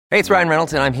Hey, it's Ryan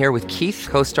Reynolds, and I'm here with Keith,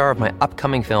 co-star of my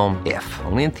upcoming film, If,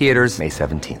 only in theaters May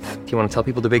 17th. Do you want to tell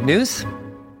people the big news?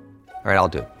 All right, I'll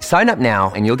do it. Sign up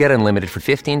now and you'll get unlimited for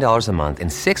 $15 a month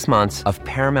and 6 months of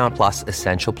Paramount Plus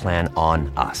Essential Plan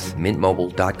on us.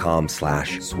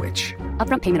 MintMobile.com/switch.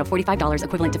 Upfront payment of $45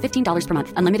 equivalent to $15 per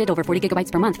month. Unlimited over 40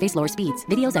 gigabytes per month. Face lower speeds.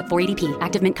 Videos at 480p.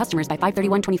 Active Mint customers by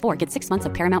 531.24 get 6 months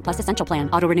of Paramount Plus Essential Plan.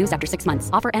 Auto renews after 6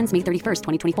 months. Offer ends May 31st,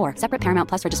 2024. Separate Paramount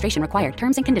Plus registration required.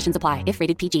 Terms and conditions apply if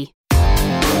rated PG.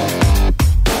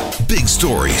 Big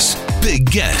stories,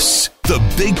 big guests, the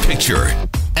big picture.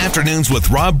 Afternoons with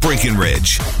Rob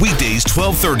Breckenridge. Weekdays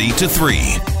 12:30 to 3,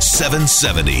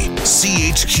 770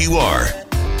 CHQR.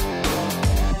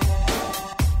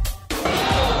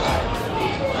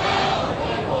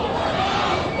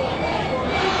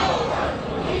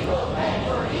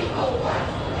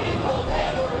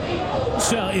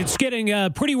 So it's getting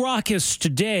pretty raucous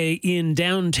today in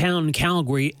downtown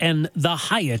Calgary, and the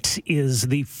Hyatt is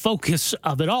the focus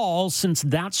of it all, since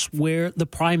that's where the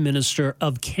Prime Minister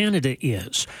of Canada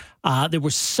is. There were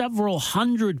several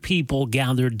hundred people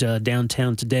gathered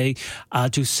downtown today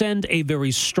to send a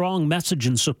very strong message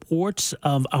in support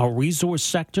of our resource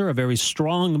sector, a very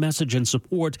strong message in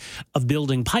support of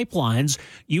building pipelines.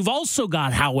 You've also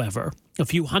got, however, a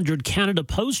few hundred Canada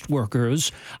Post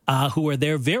workers who are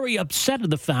there very upset at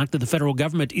the fact that the federal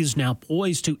government is now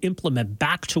poised to implement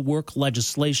back-to-work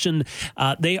legislation.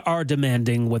 They are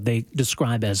demanding what they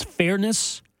describe as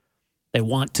fairness. They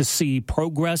want to see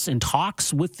progress in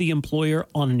talks with the employer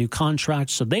on a new contract.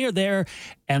 So they are there,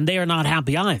 and they are not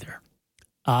happy either.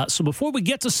 So before we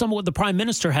get to some of what the Prime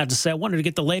Minister had to say, I wanted to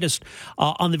get the latest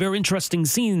on the very interesting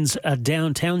scenes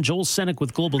downtown. Joel Senek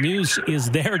with Global News is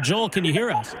there. Joel, can you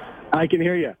hear us? I can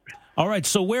hear you. All right,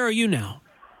 so where are you now?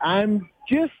 I'm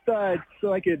just,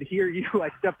 so I could hear you, I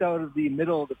stepped out of the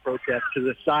middle of the protest to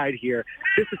the side here,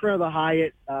 just in front of the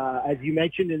Hyatt. As you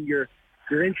mentioned in your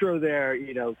intro there,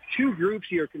 you know, two groups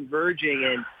here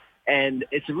converging, and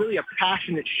it's really a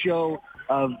passionate show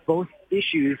of both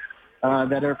issues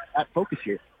that are at focus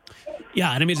here.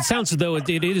 Yeah, and I mean, it sounds as though it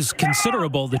is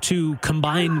considerable, the two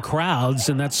combined crowds,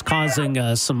 and that's causing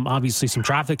some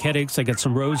traffic headaches. I got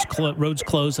some roads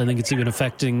closed. I think it's even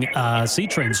affecting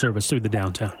C-train service through the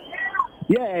downtown.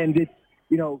 Yeah, and it's,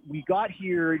 you know, we got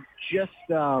here just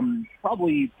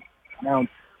probably around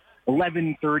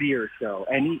 11:30 or so,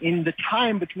 and in the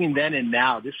time between then and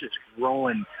now, this is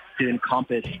growing to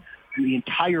encompass the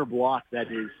entire block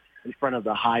that is in front of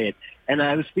the Hyatt. And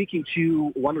I was speaking to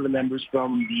one of the members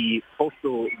from the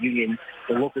Postal Union,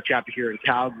 the local chapter here in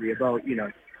Calgary, about, you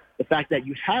know, the fact that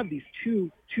you have these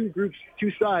two groups,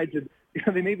 two sides, and you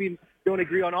know, they maybe don't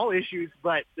agree on all issues,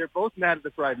 but they're both mad at the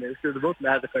Prime Minister, they're both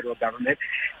mad at the federal government.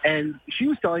 And she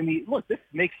was telling me, look, this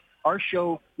makes our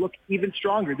show look even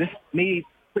stronger. This may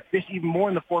put this even more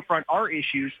in the forefront, our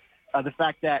issues, the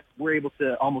fact that we're able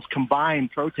to almost combine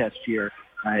protest here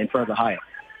in front of the Hyatt.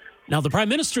 Now, the Prime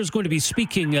Minister is going to be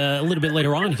speaking a little bit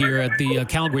later on here at the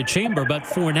Calgary Chamber, but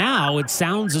for now, it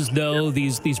sounds as though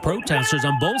these protesters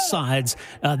on both sides,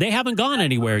 they haven't gone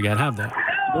anywhere yet, have they?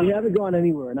 They haven't gone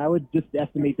anywhere, and I would just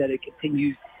estimate that it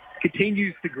continues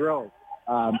to grow.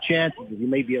 Chances you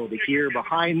may be able to hear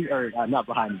behind, or not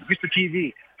behind, just the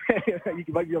TV. You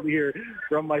might be able to hear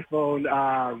from my phone,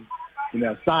 you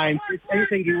know, signs,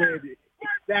 anything you would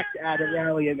expect at a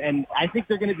rally, and I think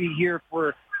they're going to be here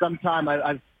for some time.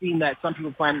 I've seen that some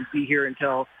people plan to be here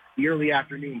until the early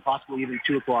afternoon, possibly even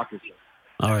 2 o'clock or so.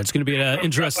 All right, it's going to be an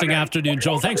interesting afternoon,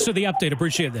 Joel. Thanks for the update.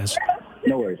 Appreciate this.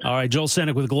 No worries. All right, Joel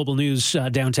Senek with Global News,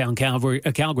 downtown Calgary,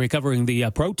 covering the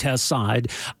protest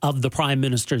side of the Prime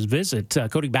Minister's visit.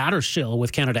 Cody Battershill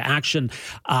with Canada Action,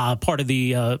 part of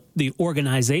the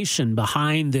organization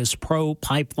behind this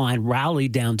pro-pipeline rally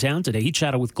downtown today. He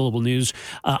chatted with Global News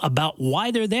about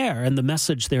why they're there and the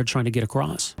message they're trying to get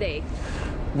across.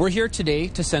 We're here today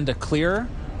to send a clear,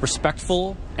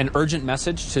 respectful, and urgent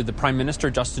message to the Prime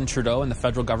Minister, Justin Trudeau, and the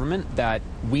federal government that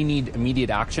we need immediate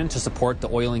action to support the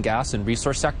oil and gas and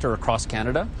resource sector across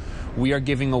Canada. We are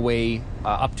giving away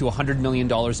up to $100 million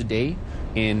a day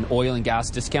in oil and gas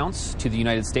discounts to the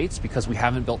United States because we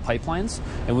haven't built pipelines,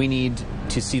 and we need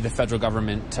to see the federal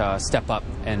government step up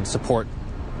and support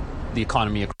the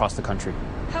economy across the country.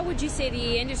 How would you say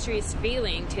the industry is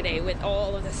feeling today with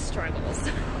all of the struggles?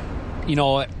 You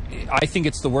know, I think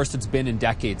it's the worst it's been in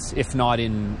decades, if not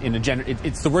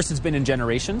it's the worst it's been in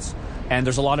generations. And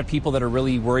there's a lot of people that are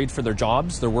really worried for their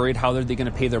jobs. They're worried how are they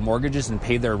going to pay their mortgages and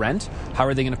pay their rent? How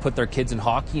are they going to put their kids in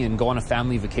hockey and go on a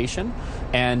family vacation?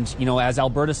 And, you know, as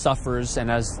Alberta suffers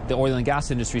and as the oil and gas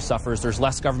industry suffers, there's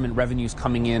less government revenues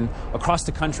coming in across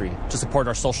the country to support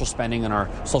our social spending and our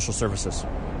social services.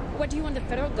 What do you want the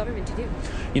federal government to do?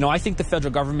 You know, I think the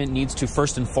federal government needs to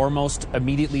first and foremost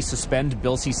immediately suspend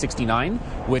Bill C-69,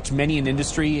 which many in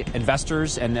industry,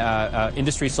 investors, and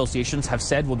industry associations have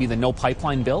said will be the no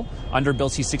pipeline bill. Under Bill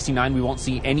C-69, we won't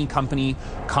see any company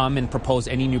come and propose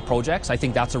any new projects. I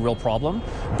think that's a real problem.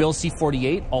 Bill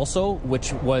C-48 also,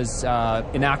 which was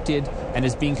enacted and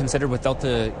is being considered without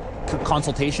the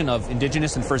consultation of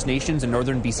Indigenous and First Nations in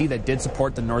northern BC that did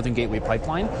support the Northern Gateway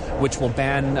Pipeline, which will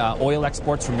ban oil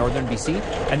exports from northern BC.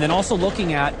 And then also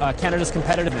looking at Canada's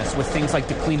competitiveness with things like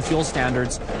the clean fuel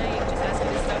standards.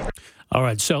 All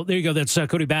right, so there you go. That's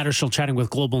Cody Battershall chatting with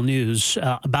Global News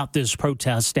about this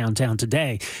protest downtown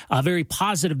today. A very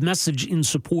positive message in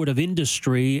support of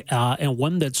industry, and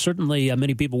one that certainly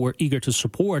many people were eager to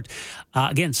support.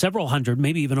 Again, several hundred,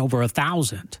 maybe even over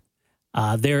 1,000.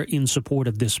 They're in support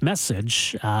of this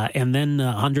message. And then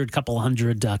couple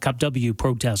hundred Cup W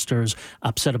protesters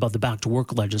upset about the back to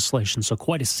work legislation. So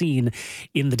quite a scene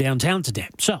in the downtown today.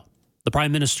 So the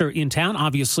Prime Minister in town,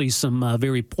 obviously some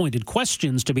very pointed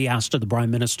questions to be asked of the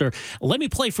Prime Minister. Let me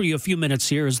play for you a few minutes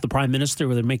here as the Prime Minister,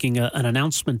 where they're making an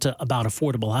announcement about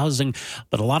affordable housing,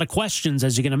 but a lot of questions,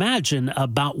 as you can imagine,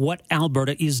 about what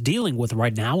Alberta is dealing with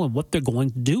right now and what they're going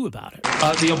to do about it.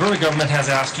 The Alberta government has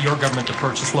asked your government to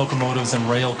purchase locomotives and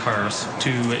rail cars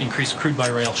to increase crude by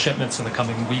rail shipments in the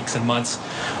coming weeks and months.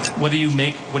 What do you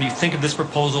think of this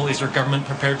proposal? Is your government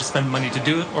prepared to spend money to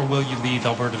do it, or will you leave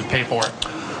Alberta to pay for it?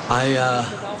 I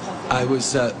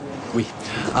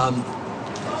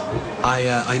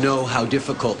know how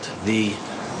difficult the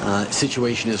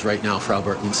situation is right now for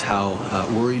Albertans, how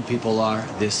worried people are.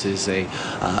 This is a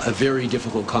very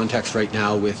difficult context right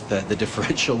now with the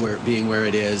differential being where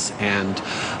it is, and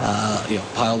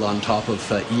piled on top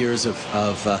of years of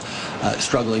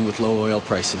struggling with low oil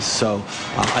prices. So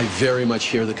I very much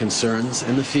hear the concerns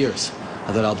and the fears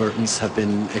that Albertans have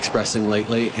been expressing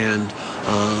lately, and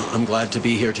I'm glad to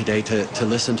be here today to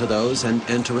listen to those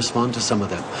and to respond to some of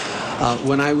them.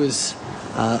 When I was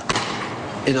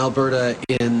in Alberta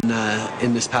in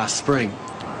this past spring,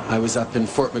 I was up in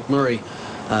Fort McMurray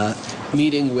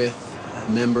meeting with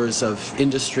members of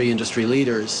industry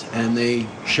leaders, and they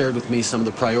shared with me some of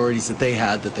the priorities that they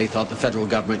had that they thought the federal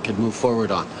government could move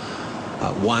forward on.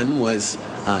 One was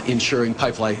ensuring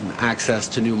pipeline access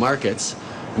to new markets,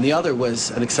 and the other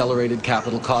was an accelerated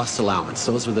capital cost allowance.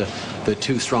 Those were the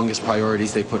two strongest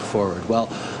priorities they put forward. Well,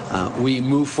 we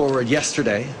moved forward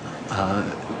yesterday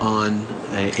on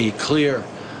a clear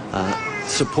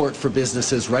support for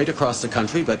businesses right across the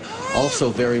country, but also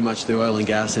very much the oil and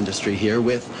gas industry here,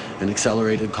 with an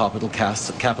accelerated capital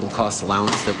cost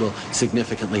allowance that will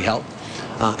significantly help.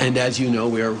 And as you know,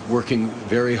 we are working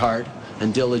very hard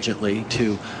and diligently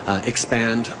to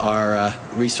expand our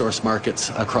resource markets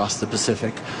across the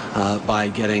Pacific by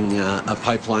getting a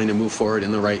pipeline and move forward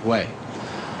in the right way.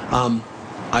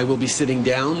 I will be sitting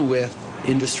down with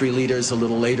industry leaders a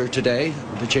little later today,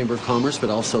 the Chamber of Commerce,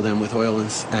 but also then with oil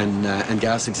and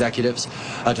gas executives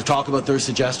to talk about their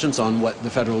suggestions on what the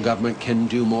federal government can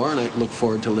do more, and I look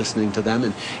forward to listening to them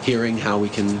and hearing how we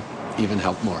can even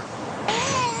help more.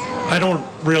 I don't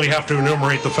really have to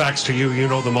enumerate the facts to you. You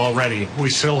know them already. We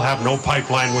still have no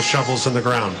pipeline with shovels in the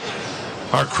ground.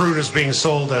 Our crude is being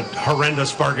sold at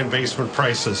horrendous bargain basement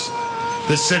prices.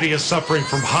 This city is suffering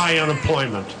from high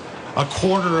unemployment. A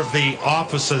quarter of the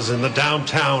offices in the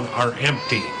downtown are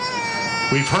empty.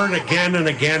 We've heard again and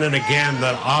again and again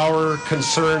that our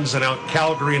concerns in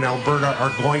Calgary and Alberta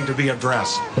are going to be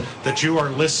addressed, that you are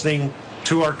listening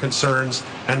to our concerns,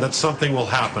 and that something will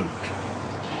happen.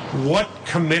 What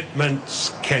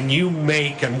commitments can you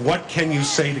make, and what can you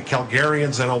say to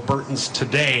Calgarians and Albertans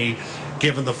today,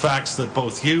 given the facts that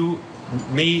both you,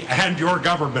 me, and your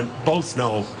government both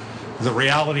know the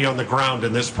reality on the ground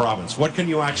in this province? What can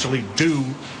you actually do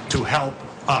to help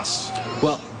us?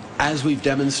 Well, as we've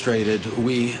demonstrated,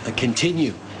 we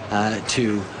continue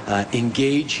to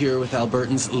engage here with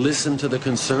Albertans, listen to the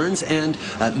concerns, and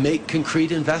make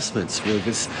concrete investments. We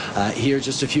was here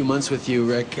just a few months with you,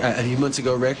 Rick, a few months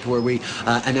ago, Rick, where we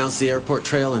announced the airport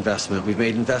trail investment. We've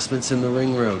made investments in the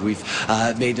Ring Road. We've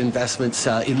made investments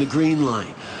in the Green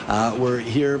Line. We're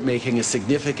here making a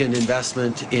significant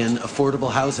investment in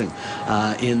affordable housing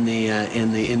in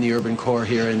the urban core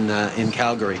here in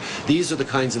Calgary. These are the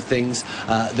kinds of things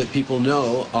that people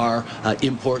know are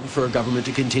important for a government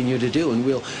to continue to do, and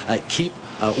we'll keep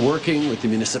working with the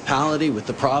municipality, with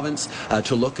the province,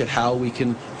 to look at how we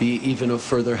can be even of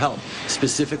further help.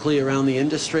 Specifically around the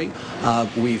industry,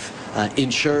 we've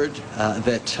ensured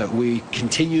that we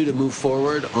continue to move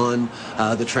forward on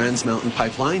the Trans Mountain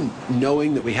Pipeline,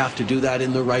 knowing that we have to do that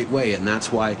in the right way, and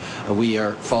that's why we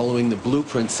are following the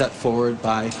blueprint set forward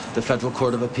by the Federal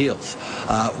Court of Appeals.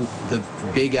 The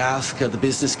big ask of the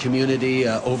business community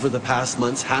over the past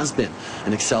months has been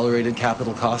an accelerated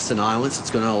capital cost allowance.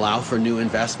 It's going to allow for new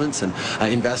investments, and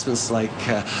investments like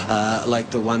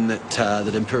the one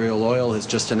that Imperial Oil has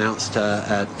just announced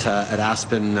at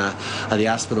Aspen, the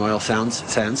Aspen Oil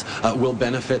Sands, will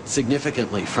benefit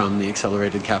significantly from the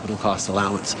accelerated capital cost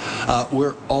allowance.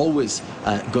 We're always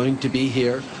going to be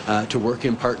here to work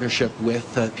in partnership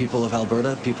with people of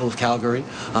Alberta, people of Calgary,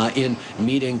 in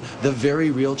meeting the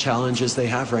very real challenges they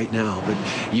have right now.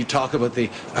 But you talk about the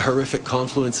horrific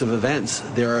confluence of events.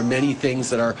 There are many things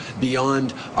that are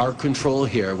beyond our control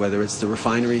here, whether it's the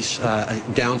refineries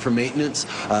down for maintenance,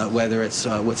 whether it's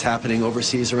what's happening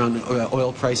overseas around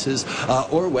oil prices,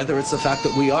 or whether it's the fact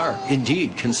that we are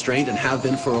indeed constrained and have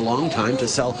been for a long time to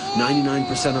sell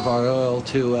 99% of our oil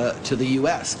to the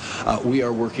U.S. We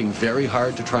are working very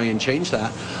hard to try and change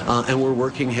that, and we're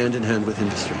working hand in hand with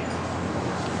industry.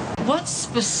 What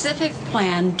specific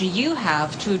plan do you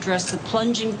have to address the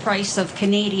plunging price of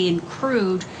Canadian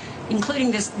crude,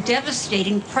 including this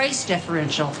devastating price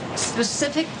differential?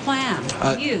 Specific plan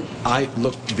for you? I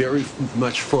look very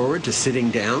much forward to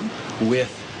sitting down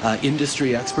with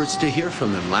industry experts to hear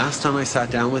from them. Last time I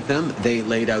sat down with them, they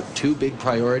laid out two big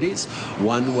priorities.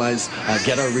 One was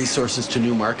get our resources to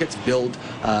new markets, build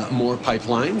more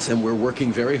pipelines, and we're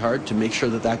working very hard to make sure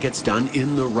that that gets done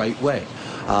in the right way.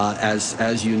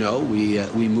 As you know,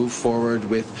 we move forward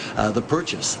with the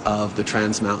purchase of the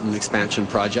Trans Mountain Expansion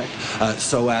Project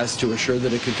so as to assure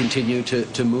that it could continue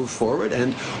to move forward,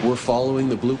 and we're following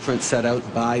the blueprint set out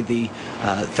by the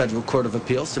Federal Court of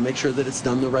Appeals to make sure that it's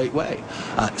done the right way.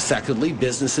 Secondly,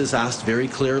 businesses asked very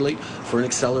clearly for an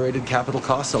accelerated capital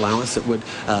cost allowance that would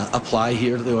apply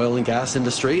here to the oil and gas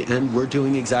industry, and we're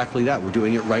doing exactly that. We're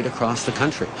doing it right across the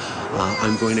country.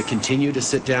 I'm going to continue to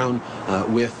sit down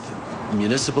with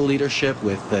municipal leadership,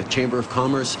 with the Chamber of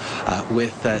Commerce,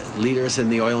 with leaders in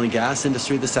the oil and gas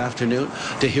industry this afternoon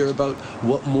to hear about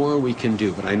what more we can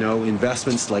do. But I know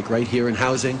investments like right here in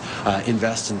housing,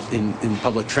 invest in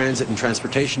public transit and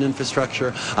transportation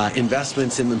infrastructure,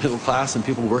 investments in the middle class and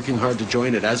people working hard to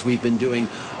join it, as we've been doing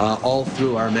all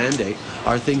through our mandate,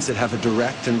 are things that have a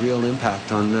direct and real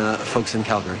impact on folks in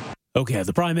Calgary. Okay,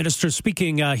 the Prime Minister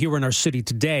speaking here in our city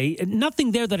today.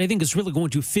 Nothing there that I think is really going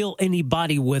to fill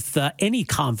anybody with any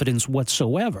confidence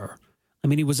whatsoever. I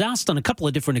mean, he was asked on a couple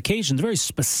of different occasions, very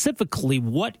specifically,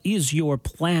 what is your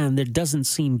plan? There doesn't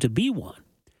seem to be one.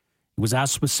 He was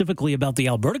asked specifically about the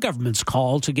Alberta government's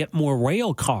call to get more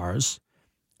rail cars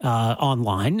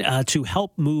online to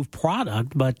help move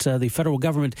product, but the federal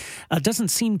government doesn't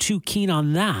seem too keen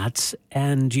on that.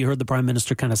 And you heard the Prime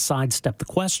Minister kind of sidestep the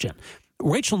question.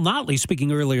 Rachel Notley,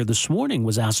 speaking earlier this morning,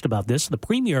 was asked about this. The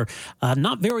Premier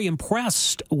not very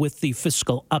impressed with the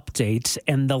fiscal update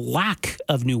and the lack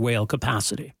of new rail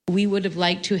capacity. We would have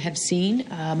liked to have seen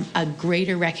a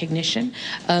greater recognition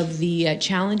of the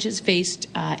challenges faced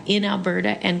in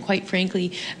Alberta and, quite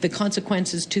frankly, the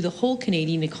consequences to the whole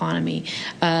Canadian economy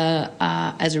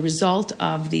as a result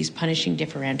of these punishing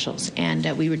differentials.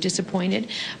 And we were disappointed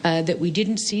that we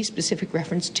didn't see specific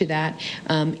reference to that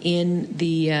in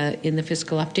the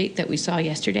fiscal update that we saw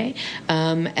yesterday.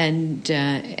 And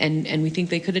we think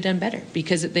they could have done better,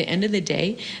 because at the end of the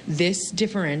day, this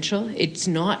differential, it's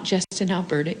not just an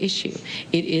Alberta issue.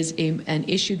 It is an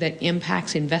issue that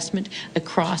impacts investment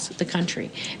across the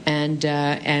country. And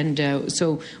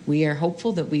so we are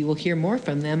hopeful that we will hear more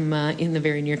from them in the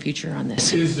very near future on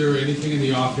this. Is there anything in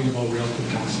the offing about rail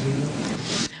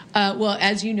capacity? Well,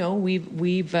 as you know,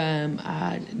 we've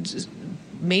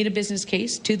made a business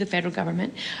case to the federal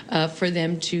government for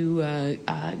them to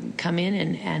come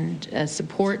in and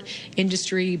support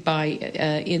industry by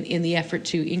in the effort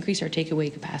to increase our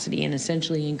takeaway capacity and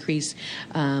essentially increase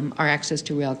our access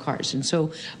to rail cars. And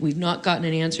so we've not gotten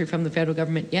an answer from the federal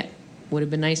government yet. Would have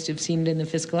been nice to have seen it in the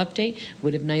fiscal update. It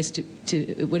would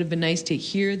have been nice to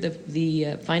hear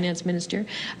the finance minister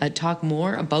talk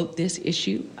more about this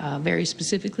issue very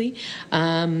specifically.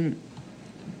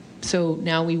 So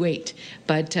now we wait.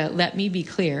 But let me be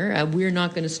clear, we're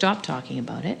not going to stop talking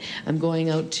about it. I'm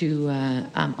going out to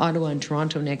Ottawa and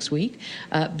Toronto next week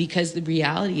because the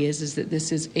reality is that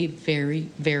this is a very,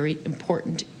 very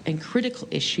important and critical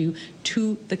issue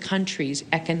to the country's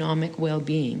economic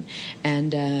well-being.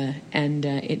 And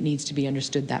it needs to be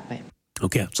understood that way.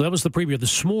 Okay, so that was the preview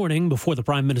this morning before the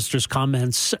Prime Minister's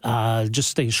comments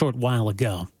just a short while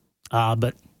ago.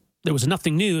 But there was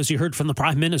nothing new, as you heard from the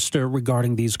Prime Minister,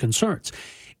 regarding these concerns.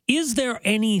 Is there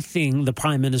anything the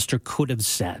Prime Minister could have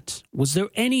said? Was there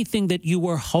anything that you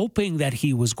were hoping that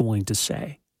he was going to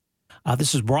say?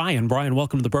 This is Brian. Brian,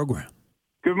 welcome to the program.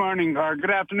 Good morning, or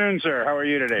good afternoon, sir. How are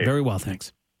you today? Very well,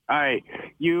 thanks. Hi.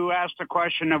 You asked a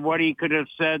question of what he could have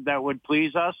said that would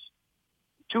please us.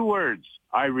 2 words.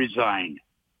 I resign.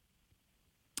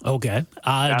 Okay.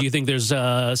 Do you think there's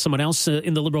someone else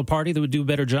in the Liberal Party that would do a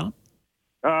better job?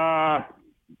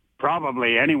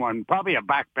 Probably anyone. Probably a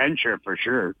backbencher for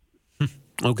sure.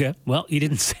 Okay. Well, he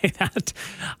didn't say that.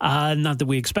 Not that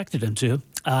we expected him to.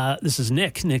 This is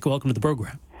Nick. Nick, welcome to the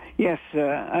program. Yes.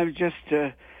 I was just,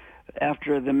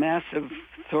 after the massive,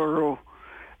 thorough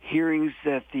hearings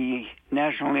that the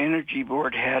National Energy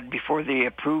Board had before they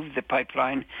approved the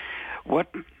pipeline, what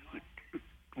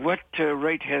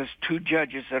right has 2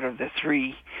 judges out of the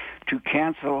 3 to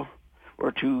cancel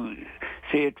or to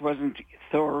say it wasn't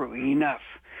thorough enough?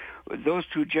 Those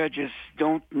 2 judges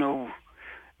don't know.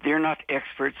 They're not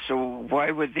experts, so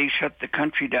why would they shut the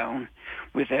country down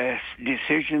with a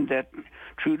decision that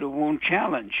Trudeau won't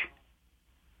challenge?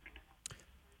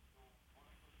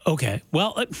 Okay.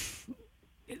 Well,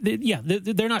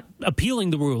 they're not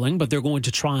appealing the ruling, but they're going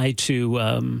to try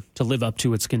to live up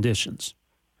to its conditions.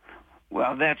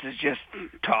 Well, that is just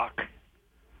talk.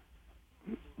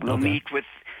 We'll meet with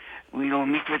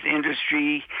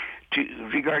industry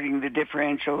regarding the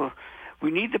differential.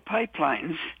 We need the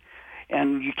pipelines,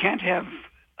 and you can't have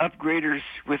upgraders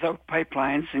without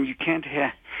pipelines, and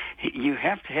you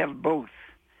have to have both.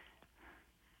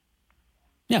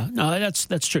 Yeah, no,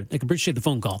 that's true. I can appreciate the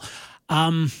phone call.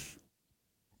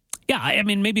 Yeah, I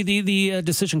mean, maybe the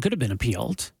decision could have been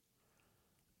appealed.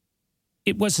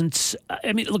 It wasn't,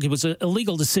 I mean, look, it was a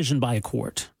legal decision by a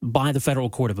court, by the Federal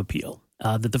Court of Appeal,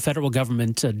 that the federal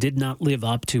government did not live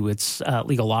up to its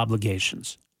legal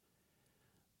obligations.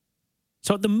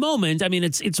 So at the moment, I mean,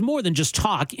 it's more than just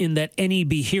talk in that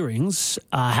NEB hearings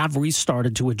have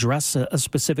restarted to address a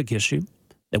specific issue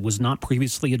that was not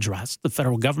previously addressed. The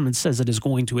federal government says it is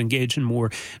going to engage in more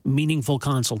meaningful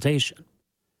consultation.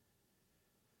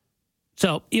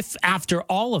 So if after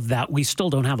all of that we still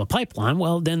don't have a pipeline,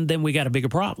 well, then we got a bigger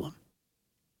problem.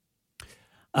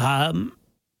 Let's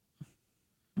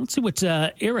see what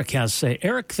Eric has to say.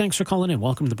 Eric, thanks for calling in.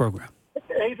 Welcome to the program.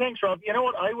 Hey, thanks, Rob. You know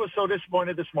what? I was so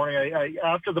disappointed this morning. I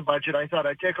after the budget, I thought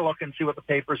I'd take a look and see what the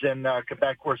papers in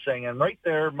Quebec were saying. And right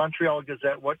there, Montreal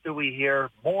Gazette, what do we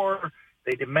hear?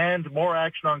 They demand more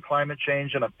action on climate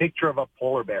change and a picture of a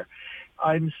polar bear.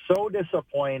 I'm so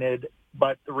disappointed,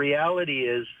 but the reality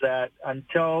is that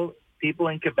until people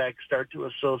in Quebec start to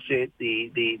associate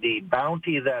the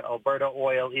bounty that Alberta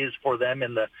oil is for them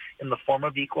in the form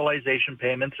of equalization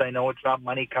payments. I know it's not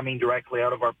money coming directly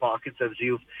out of our pockets, as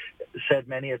you've said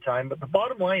many a time, but the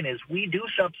bottom line is we do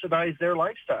subsidize their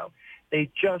lifestyle. They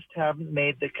just haven't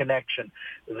made the connection.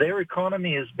 Their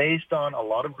economy is based on a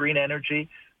lot of green energy,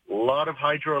 a lot of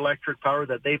hydroelectric power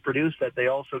that they produce that they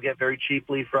also get very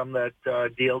cheaply from that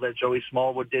deal that Joey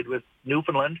Smallwood did with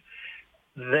Newfoundland.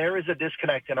 There is a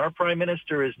disconnect, and our Prime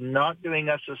Minister is not doing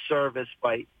us a service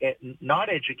by not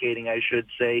educating, I should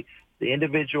say, the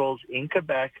individuals in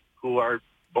Quebec who are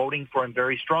voting for him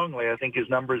very strongly. I think his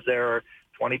numbers there are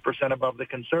 20% above the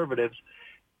Conservatives.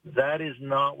 That is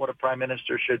not what a Prime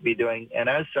Minister should be doing, and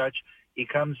as such, he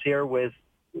comes here with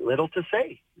little to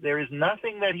say. There is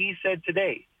nothing that he said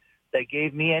today that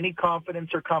gave me any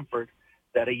confidence or comfort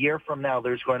that a year from now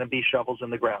there's going to be shovels in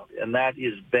the ground, and that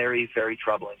is very, very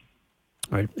troubling.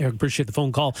 All right, Eric, appreciate the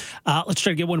phone call. Let's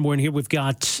try to get one more in here. We've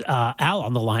got Al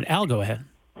on the line. Al, go ahead.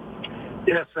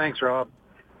 Yes, thanks, Rob.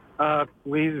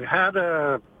 We've had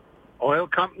oil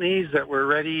companies that were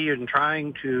ready and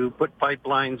trying to put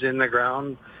pipelines in the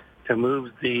ground to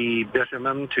move the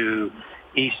bitumen to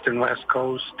east and west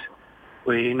coast.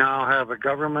 We now have a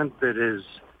government that is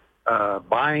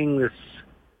buying this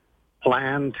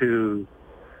plan to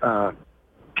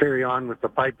carry on with the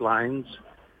pipelines.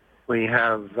 We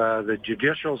have the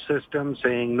judicial system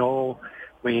saying no,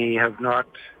 we have not,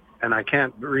 and I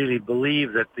can't really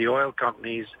believe that the oil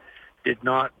companies did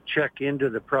not check into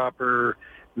the proper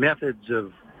methods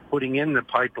of putting in the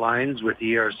pipelines with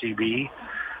the ERCB.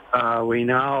 We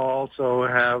now also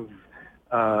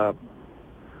have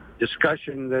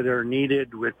discussion that are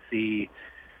needed with the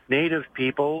Native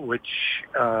people, which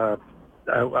I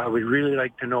would really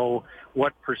like to know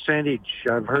what percentage.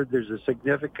 I've heard there's a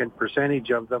significant percentage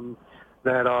of them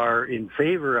that are in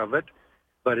favor of it,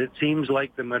 but it seems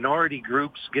like the minority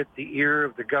groups get the ear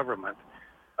of the government.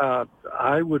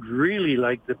 I would really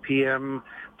like the PM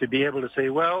to be able to say,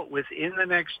 well, within the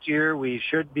next year, we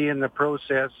should be in the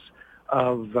process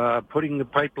of putting the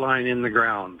pipeline in the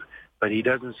ground. But he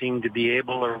doesn't seem to be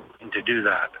able or willing to do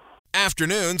that.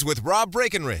 Afternoons with Rob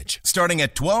Breckenridge, starting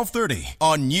at 12:30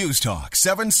 on News Talk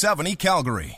 770 Calgary.